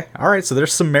okay, all right. So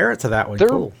there's some merit to that one.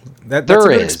 Cool. That's a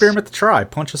good experiment to try.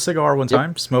 Punch a cigar one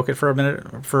time, smoke it for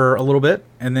a little bit,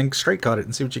 and then straight cut it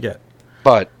and see what you get.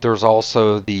 But there's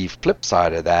also the flip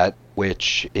side of that,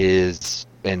 which is,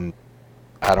 and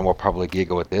Adam will probably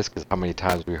giggle at this because how many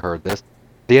times we heard this.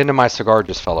 The end of my cigar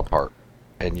just fell apart.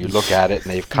 And you look at it,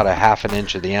 and they've cut a half an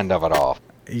inch of the end of it off.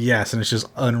 Yes, and it's just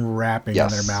unwrapping in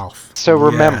their mouth. So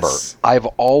remember, I've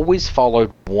always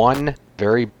followed one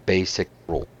very basic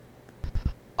rule.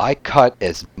 I cut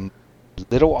as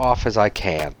little off as I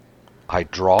can. I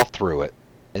draw through it.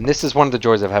 And this is one of the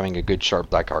joys of having a good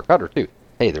sharp Cigar cutter, too.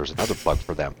 Hey, there's another plug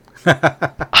for them.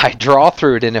 I draw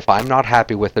through it, and if I'm not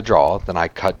happy with the draw, then I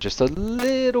cut just a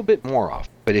little bit more off.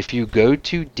 But if you go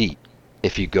too deep,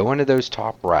 if you go into those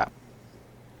top wraps,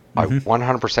 I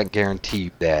 100%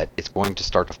 guarantee that it's going to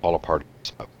start to fall apart in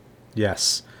smoke.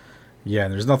 Yes. Yeah,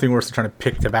 and there's nothing worse than trying to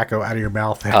pick tobacco out of your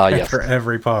mouth after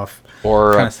every puff.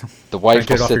 Or the wife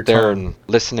will sit there and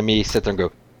listen to me, sit there and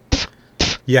go,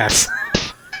 yes.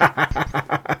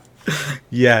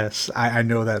 Yes, I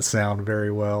know that sound very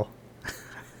well.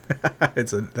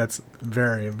 That's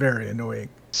very, very annoying.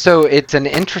 So it's an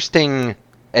interesting,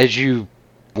 as you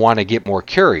want to get more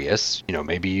curious,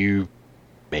 maybe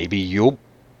you'll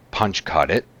punch cut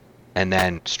it and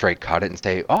then straight cut it and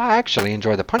say, oh, I actually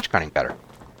enjoy the punch cutting better.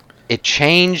 It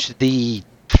changed the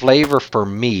flavor for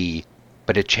me,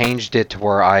 but it changed it to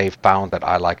where I found that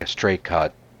I like a straight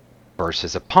cut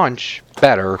versus a punch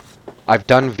better. I've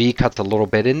done V cuts a little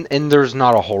bit, and there's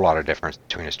not a whole lot of difference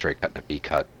between a straight cut and a V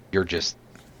cut. You're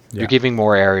giving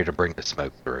more area to bring the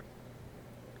smoke through.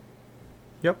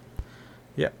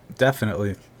 Yep,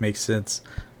 definitely makes sense.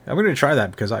 I'm going to try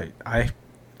that because I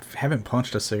haven't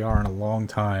punched a cigar in a long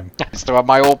time. I still have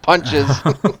my old punches.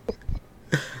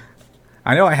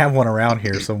 I know I have one around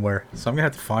here somewhere, so I'm gonna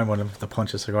have to find one to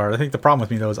punch a cigar. I think the problem with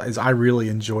me though is I really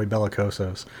enjoy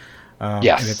Bellicosos, and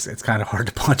Yes. it's kind of hard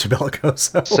to punch a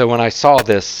Bellicoso. So when I saw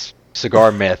this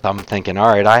cigar myth, I'm thinking, all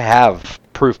right, I have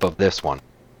proof of this one.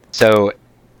 So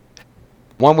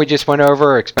one we just went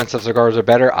over, expensive cigars are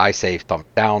better. I say thumb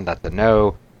down, that's a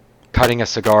no. Cutting a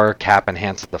cigar, cap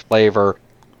enhances the flavor.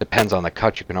 Depends on the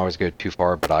cut. You can always go too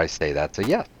far, but I say that's a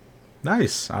yes.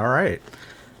 Nice. All right.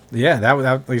 Yeah, that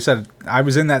like you said, I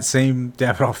was in that same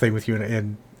Davidoff thing with you,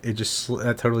 and it just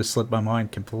that totally slipped my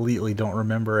mind. Completely don't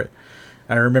remember it.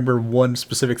 I remember one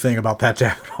specific thing about that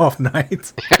Davidoff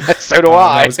night. So do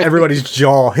I. That was everybody's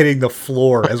jaw hitting the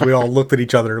floor as we all looked at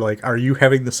each other like, "Are you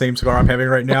having the same cigar I'm having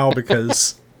right now?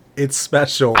 Because it's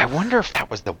special." I wonder if that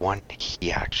was the one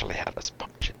he actually had us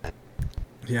punch in.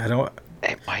 Yeah, I don't.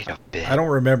 It might have been. I don't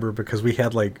remember because we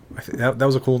had like that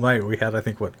was a cool night. We had I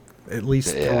think what at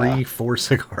least 3-4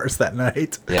 cigars that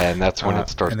night. Yeah, and that's when it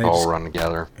starts to all run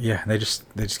together. Yeah, they just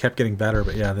kept getting better,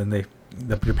 but yeah, then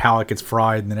your palate gets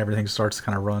fried, and then everything starts to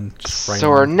kind of run. Just right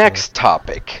so our next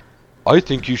topic, I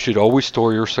think you should always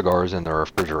store your cigars in the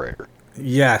refrigerator.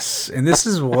 Yes, and this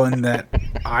is one that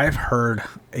I've heard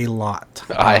a lot.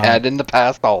 I had in the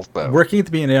past also. Working at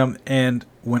the B&M, and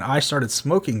when I started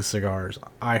smoking cigars,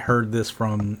 I heard this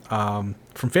from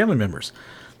family members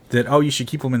that you should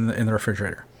keep them in the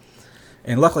refrigerator.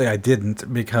 And luckily I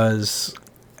didn't, because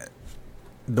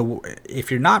if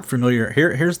you're not familiar,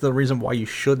 here's the reason why you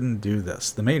shouldn't do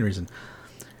this. The main reason.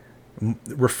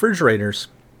 Refrigerators,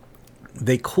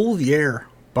 they cool the air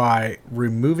by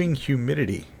removing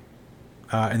humidity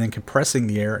and then compressing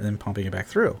the air and then pumping it back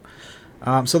through.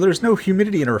 So there's no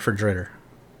humidity in a refrigerator.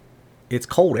 It's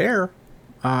cold air,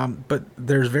 but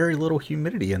there's very little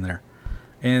humidity in there.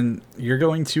 And you're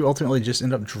going to ultimately just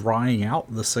end up drying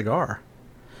out the cigar.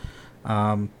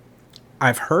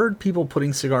 I've heard people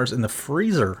putting cigars in the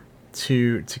freezer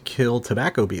to kill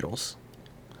tobacco beetles.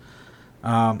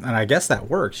 And I guess that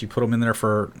works. You put them in there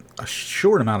for a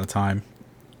short amount of time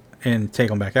and take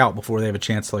them back out before they have a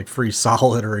chance to like freeze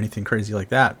solid or anything crazy like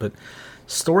that. But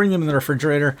storing them in the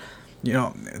refrigerator,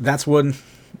 that's one.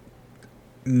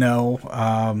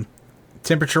 No.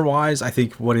 Temperature wise, I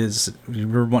think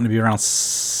we're wanting to be around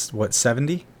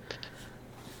 70?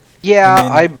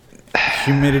 Yeah,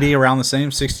 humidity around the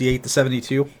same, 68 to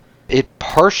 72. It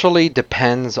partially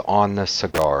depends on the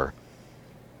cigar.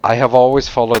 I have always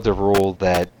followed the rule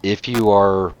that if you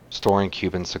are storing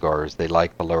Cuban cigars, they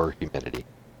like the lower humidity.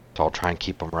 So I'll try and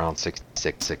keep them around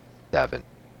 66, 67.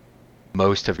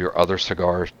 Most of your other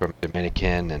cigars from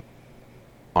Dominican and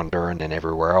Honduran and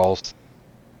everywhere else,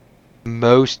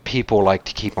 most people like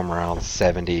to keep them around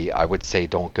 70. I would say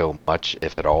don't go much,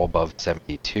 if at all, above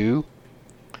 72.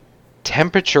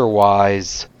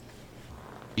 Temperature-wise,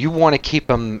 you want to keep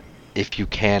them, if you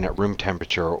can, at room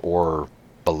temperature or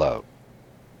below.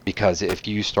 Because if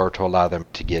you start to allow them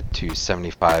to get to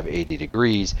 75, 80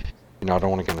 degrees, you're not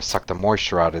only going to suck the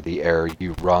moisture out of the air,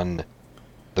 you run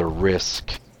the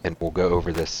risk, and we'll go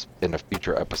over this in a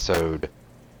future episode,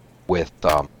 with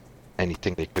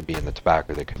anything that could be in the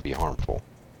tobacco that could be harmful.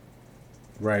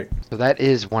 Right. So that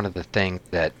is one of the things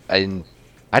that I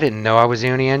didn't know I was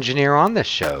the only engineer on this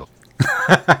show.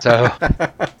 So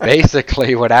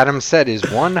basically what Adam said is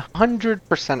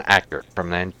 100% accurate from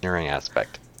the engineering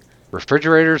aspect.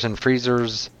 Refrigerators and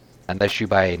freezers, unless you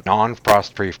buy a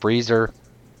non-frost-free freezer,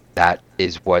 that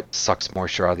is what sucks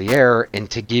moisture out of the air. And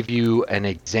to give you an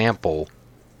example,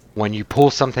 when you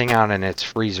pull something out and it's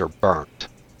freezer burnt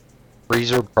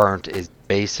is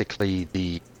basically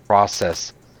the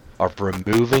process of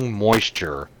removing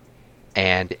moisture,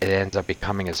 and it ends up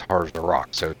becoming as hard as a rock.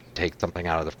 So if you take something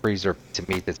out of the freezer, to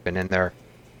meat that's been in there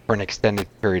for an extended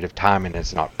period of time and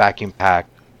it's not vacuum packed,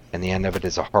 and the end of it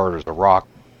is as hard as a rock,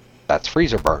 that's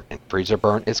freezer burnt. And freezer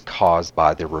burnt is caused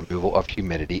by the removal of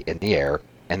humidity in the air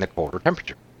and the colder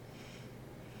temperature.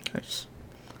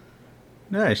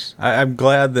 Nice. I'm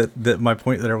glad that my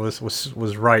point there was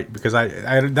right, because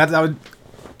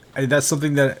that's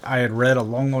something that I had read a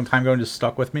long time ago and just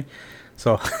stuck with me.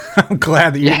 So I'm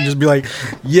glad that you didn't just be like,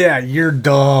 "Yeah, you're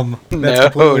dumb. That's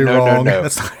completely wrong. No.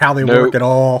 That's not how they work at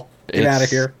all. Get out of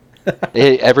here."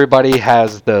 Everybody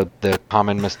has the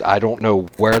common mistake. I don't know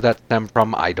where that stemmed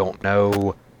from. I don't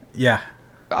know. Yeah.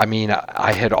 I mean,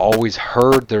 I had always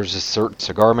heard there's a certain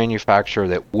cigar manufacturer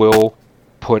that will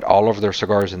put all of their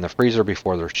cigars in the freezer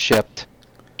before they're shipped,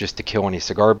 just to kill any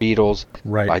cigar beetles.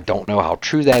 Right. I don't know how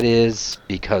true that is,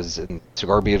 because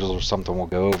cigar beetles are something we'll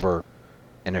go over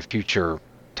in a future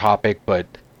topic, but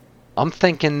I'm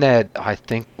thinking that I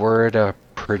think we're at a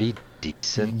pretty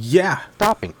decent Yeah.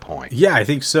 stopping point. Yeah, I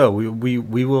think so. We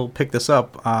will pick this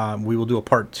up. We will do a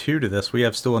part 2 to this. We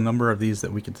have still a number of these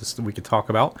that we could talk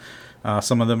about.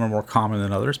 Some of them are more common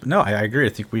than others, but no, I agree. I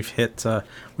think we've hit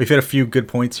a few good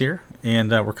points here,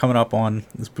 and we're coming up on.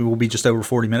 We will be just over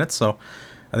 40 minutes, so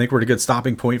I think we're at a good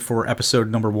stopping point for episode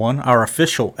number 1, our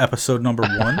official episode number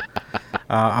 1.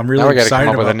 I'm really now we excited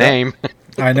come up about with a name.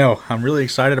 I know. I'm really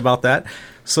excited about that.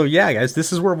 So yeah, guys,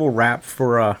 this is where we'll wrap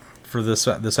for this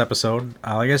episode.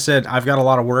 Like I said, I've got a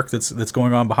lot of work that's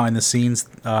going on behind the scenes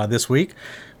this week.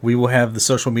 We will have the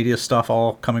social media stuff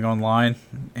all coming online,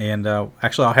 and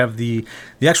actually, I'll have the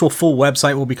actual full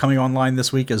website will be coming online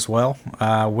this week as well,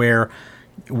 where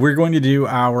we're going to do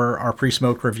our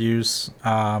pre-smoke reviews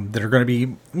that are going to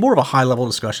be more of a high-level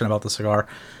discussion about the cigar.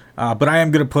 But I am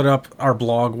going to put up our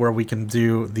blog where we can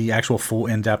do the actual full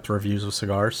in-depth reviews of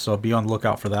cigars, so be on the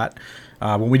lookout for that.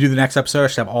 When we do the next episode, I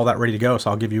should have all that ready to go, so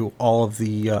I'll give you all of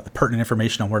the pertinent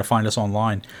information on where to find us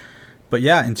online. But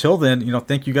yeah, until then,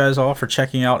 thank you guys all for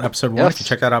checking out episode 1. Yes. If you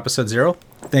checked out episode 0,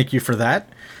 thank you for that.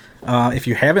 If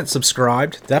you haven't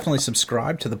subscribed, definitely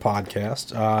subscribe to the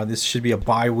podcast. This should be a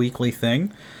bi-weekly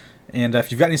thing. And if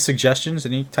you've got any suggestions,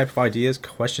 any type of ideas,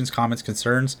 questions, comments,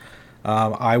 concerns,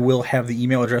 I will have the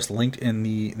email address linked in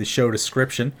the show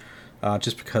description.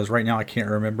 Just because right now I can't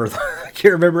remember. I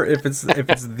can't remember if it's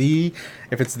the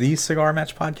Cigar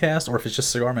Match Podcast or if it's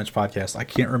just Cigar Match Podcast. I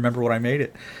can't remember what I made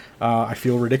it. I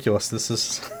feel ridiculous. This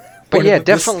is. But yeah,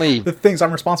 definitely the things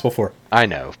I'm responsible for. I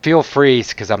know. Feel free,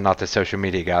 because I'm not the social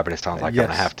media guy, but it sounds like Yes. I'm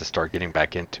gonna have to start getting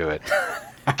back into it.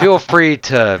 Feel free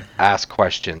to ask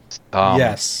questions.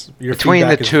 Yes, your between the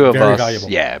feedback is two of very us, valuable.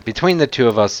 yeah, between the two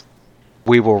of us,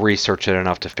 we will research it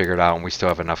enough to figure it out, and we still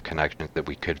have enough connections that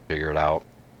we could figure it out.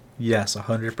 Yes,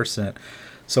 100%.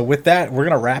 So with that, we're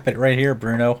gonna wrap it right here,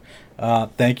 Bruno.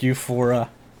 Thank you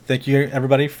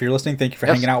everybody for your listening. Thank you for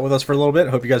Yes. hanging out with us for a little bit.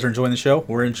 Hope you guys are enjoying the show.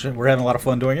 We're having a lot of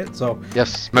fun doing it. So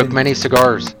Yes, smoke many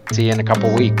cigars. See you in a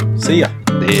couple weeks. see ya.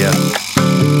 See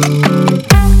ya.